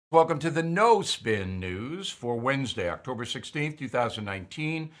Welcome to the No Spin News for Wednesday, October 16th,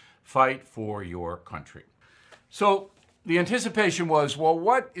 2019. Fight for your country. So the anticipation was, well,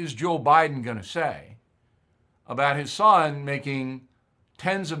 what is Joe Biden going to say about his son making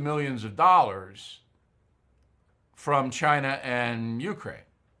tens of millions of dollars from China and Ukraine?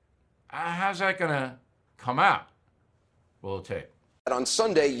 How's that going to come out? We'll take. On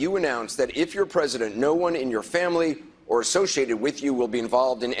Sunday, you announced that if you're president, no one in your family or associated with you will be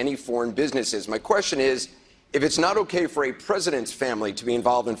involved in any foreign businesses. My question is, if it's not okay for a president's family to be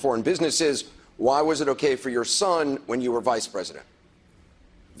involved in foreign businesses, why was it okay for your son when you were vice president?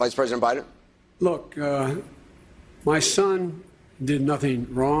 Vice President Biden? Look, my son did nothing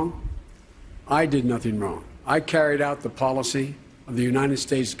wrong. I did nothing wrong. I carried out the policy of the United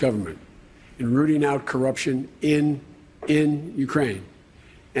States government in rooting out corruption in Ukraine.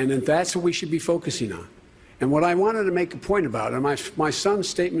 And that's what we should be focusing on. And what I wanted to make a point about, and my son's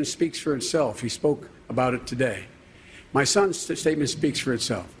statement speaks for itself. He spoke about it today. My son's statement speaks for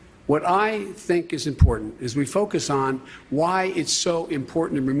itself. What I think is important is we focus on why it's so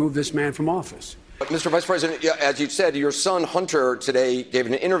important to remove this man from office. Mr. Vice President, as you said, your son Hunter today gave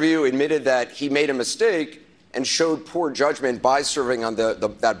an interview, admitted that he made a mistake and showed poor judgment by serving on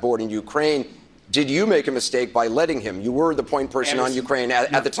that board in Ukraine. Did you make a mistake by letting him? You were the point person on Ukraine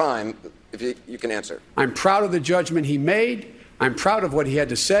at the time. If you can answer. I'm proud of the judgment he made. I'm proud of what he had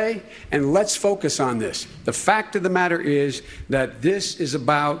to say. And let's focus on this. The fact of the matter is that this is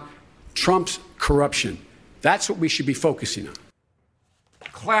about Trump's corruption. That's what we should be focusing on.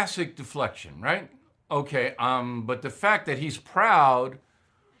 Classic deflection, right? Okay, but the fact that he's proud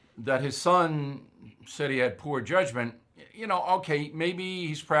that his son said he had poor judgment, okay, maybe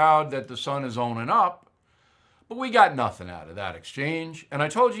he's proud that the son is owning up. But we got nothing out of that exchange. And I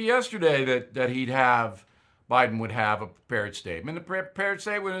told you yesterday that Biden would have a prepared statement. The prepared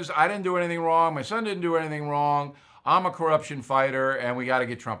statement is, I didn't do anything wrong. My son didn't do anything wrong. I'm a corruption fighter, and we got to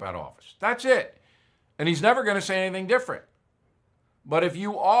get Trump out of office. That's it. And he's never going to say anything different. But if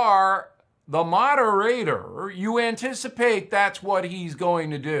you are the moderator, you anticipate that's what he's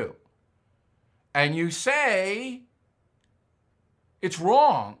going to do. And you say, it's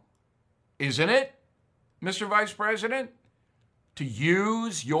wrong, isn't it, Mr. Vice President, to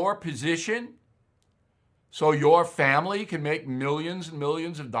use your position so your family can make millions and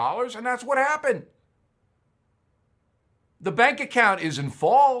millions of dollars? And that's what happened. The bank account isn't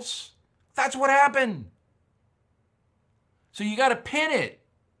false. That's what happened. So you got to pin it.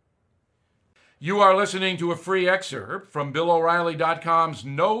 You are listening to a free excerpt from BillO'Reilly.com's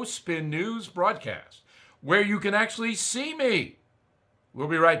No Spin News broadcast, where you can actually see me. We'll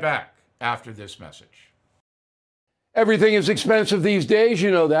be right back after this message. Everything is expensive these days, you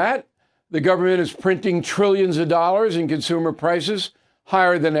know that. The government is printing trillions of dollars and consumer prices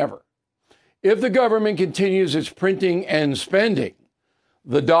higher than ever. If the government continues its printing and spending,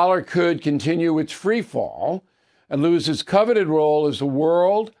 the dollar could continue its free fall and lose its coveted role as the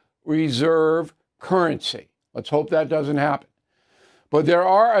world reserve currency. Let's hope that doesn't happen. But there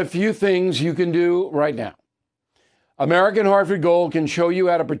are a few things you can do right now. American Hartford Gold can show you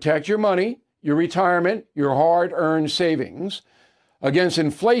how to protect your money, your retirement, your hard-earned savings against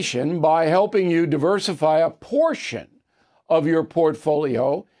inflation by helping you diversify a portion of your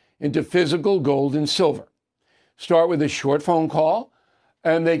portfolio into physical gold and silver. Start with a short phone call,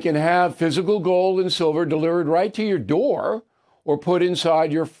 and they can have physical gold and silver delivered right to your door or put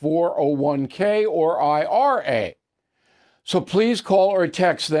inside your 401k or IRA. So please call or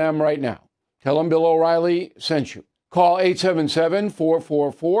text them right now. Tell them Bill O'Reilly sent you. Call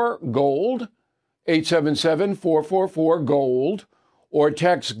 877-444-GOLD, 877-444-GOLD, or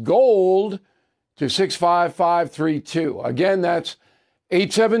text GOLD to 65532. Again, that's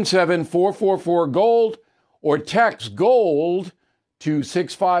 877-444-GOLD, or text GOLD to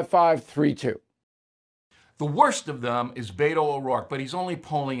 65532. The worst of them is Beto O'Rourke, but he's only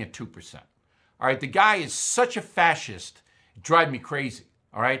polling at 2%. All right, the guy is such a fascist, it drives me crazy.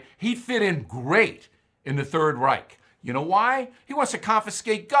 All right, he'd fit in great in the Third Reich. You know why? He wants to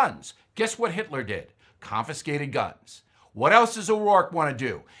confiscate guns. Guess what Hitler did? Confiscated guns. What else does O'Rourke want to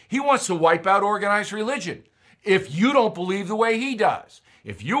do? He wants to wipe out organized religion. If you don't believe the way he does,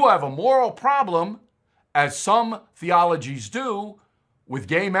 if you have a moral problem, as some theologies do, with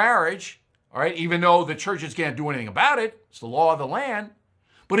gay marriage, all right, even though the churches can't do anything about it, it's the law of the land.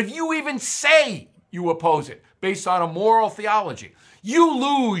 But if you even say you oppose it based on a moral theology, you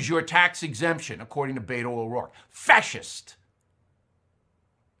lose your tax exemption, according to Beto O'Rourke. Fascist.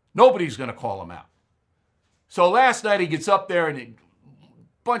 Nobody's going to call him out. So last night he gets up there and a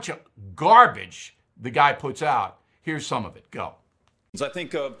bunch of garbage the guy puts out. Here's some of it. Go. I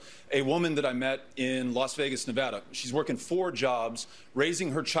think of a woman that I met in Las Vegas, Nevada. She's working 4 jobs,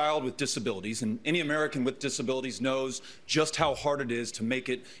 raising her child with disabilities, and any American with disabilities knows just how hard it is to make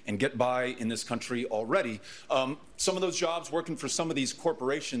it and get by in this country already. Some of those jobs working for some of these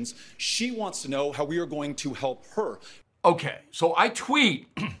corporations, she wants to know how we are going to help her. Okay, so I tweet,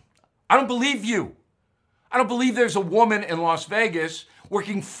 I don't believe you. I don't believe there's a woman in Las Vegas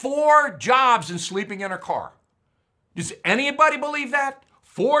working 4 jobs and sleeping in her car. Does anybody believe that?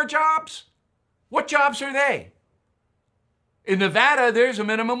 4 jobs? What jobs are they? In Nevada, there's a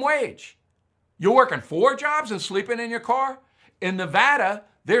minimum wage. You're working 4 jobs and sleeping in your car? In Nevada,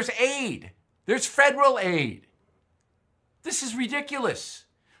 there's aid. There's federal aid. This is ridiculous.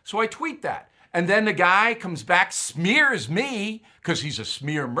 So I tweet that. And then the guy comes back, smears me, because he's a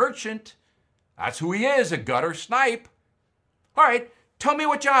smear merchant. That's who he is, a gutter snipe. All right, tell me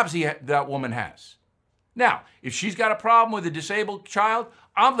what jobs that woman has. Now, if she's got a problem with a disabled child,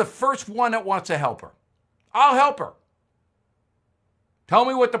 I'm the first one that wants to help her. I'll help her. Tell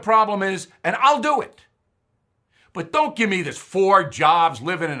me what the problem is, and I'll do it. But don't give me this 4 jobs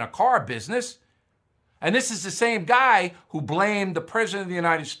living in a car business. And this is the same guy who blamed the President of the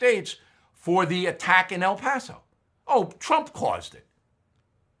United States for the attack in El Paso. Oh, Trump caused it.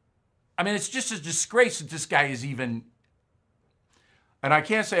 I mean, it's just a disgrace that this guy is even, and I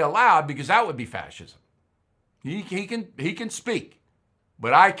can't say aloud because that would be fascism. He can speak,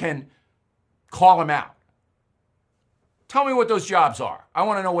 but I can call him out. Tell me what those jobs are. I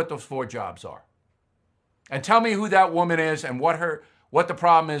want to know what those 4 jobs are. And tell me who that woman is and what the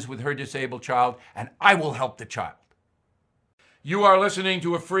problem is with her disabled child, and I will help the child. You are listening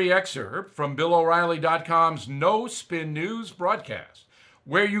to a free excerpt from BillO'Reilly.com's No Spin News broadcast,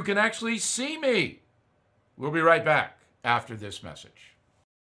 where you can actually see me. We'll be right back after this message.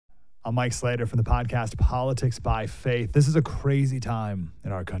 I'm Mike Slater from the podcast Politics by Faith. This is a crazy time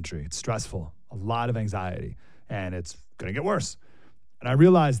in our country. It's stressful, a lot of anxiety, and it's going to get worse. And I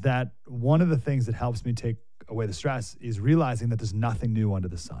realized that one of the things that helps me take away the stress is realizing that there's nothing new under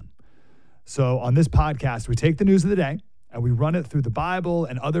the sun. So on this podcast, we take the news of the day and we run it through the Bible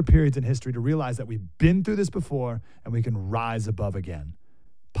and other periods in history to realize that we've been through this before and we can rise above again.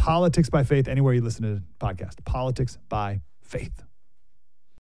 Politics by Faith, anywhere you listen to the podcast. Politics by Faith.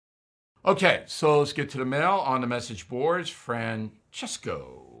 Okay, so let's get to the mail on the message boards.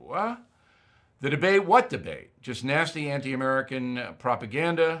 Francesco. The debate, what debate? Just nasty anti-American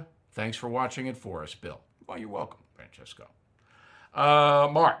propaganda. Thanks for watching it for us, Bill. Well, you're welcome, Francesco.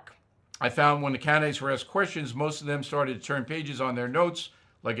 Mark. I found when the candidates were asked questions, most of them started to turn pages on their notes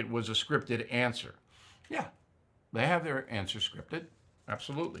like it was a scripted answer. Yeah, they have their answer scripted.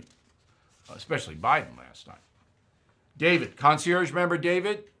 Absolutely. Especially Biden last time. David, concierge member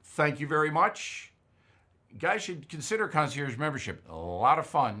David, thank you very much. You guys should consider concierge membership. A lot of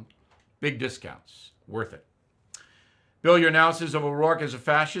fun, big discounts, worth it. Bill, your analysis of O'Rourke as a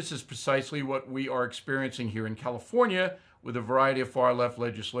fascist is precisely what we are experiencing here in California with a variety of far-left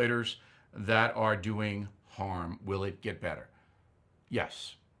legislators that are doing harm. Will it get better?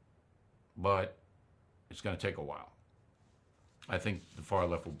 Yes, but it's going to take a while. I think the far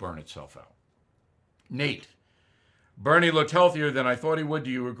left will burn itself out. Nate, Bernie looked healthier than I thought he would. Do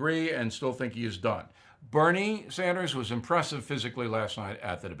you agree and still think he is done? Bernie Sanders was impressive physically last night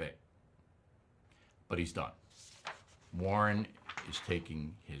at the debate, but he's done. Warren is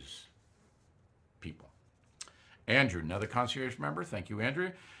taking his people. Andrew, another concierge member. Thank you,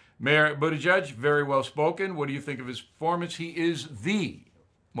 Andrew. Mayor Buttigieg, very well spoken. What do you think of his performance? He is the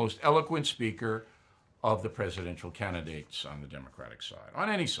most eloquent speaker of the presidential candidates on the Democratic side, on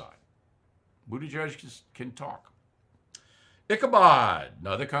any side. Buttigieg can talk. Ichabod,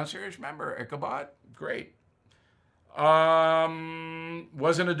 another concierge member. Ichabod, great.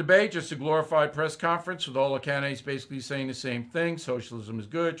 Wasn't a debate, just a glorified press conference with all the candidates basically saying the same thing. Socialism is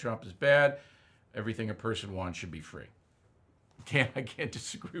good, Trump is bad. Everything a person wants should be free. I can't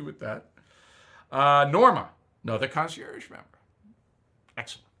disagree with that. Norma, another concierge member.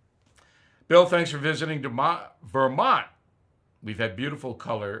 Excellent. Bill, thanks for visiting Vermont. We've had beautiful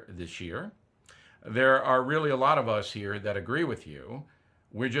color this year. There are really a lot of us here that agree with you.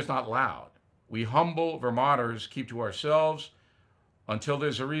 We're just not loud. We humble Vermonters keep to ourselves until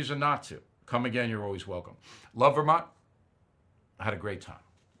there's a reason not to. Come again, you're always welcome. Love Vermont. I had a great time.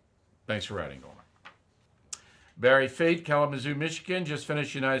 Thanks for writing, Norma. Barry Fate, Kalamazoo, Michigan, just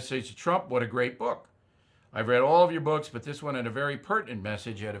finished United States of Trump. What a great book. I've read all of your books, but this one had a very pertinent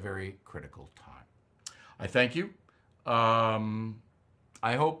message at a very critical time. I thank you. I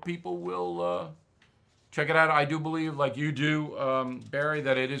hope people will check it out. I do believe, like you do, Barry,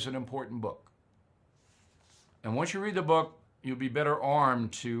 that it is an important book. And once you read the book, you'll be better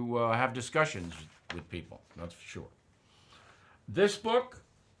armed to have discussions with people, that's for sure. This book,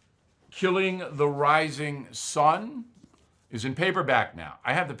 Killing the Rising Sun, is in paperback now.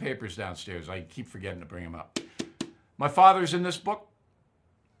 I have the papers downstairs. I keep forgetting to bring them up. My father's in this book,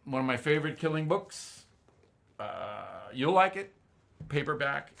 one of my favorite killing books. You'll like it.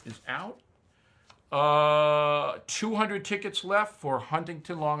 Paperback is out. 200 tickets left for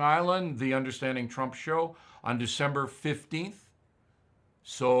Huntington, Long Island, the Understanding Trump show on December 15th.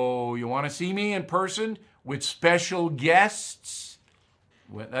 So you want to see me in person with special guests?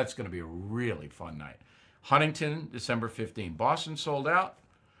 Well, that's going to be a really fun night. Huntington, December 15th. Boston sold out.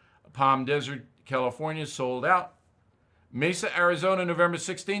 Palm Desert, California sold out. Mesa, Arizona, November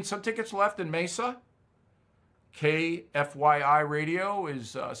 16th. Some tickets left in Mesa. KFYI Radio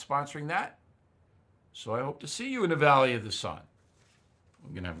is sponsoring that. So I hope to see you in the Valley of the Sun.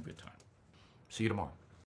 We're going to have a good time. See you tomorrow.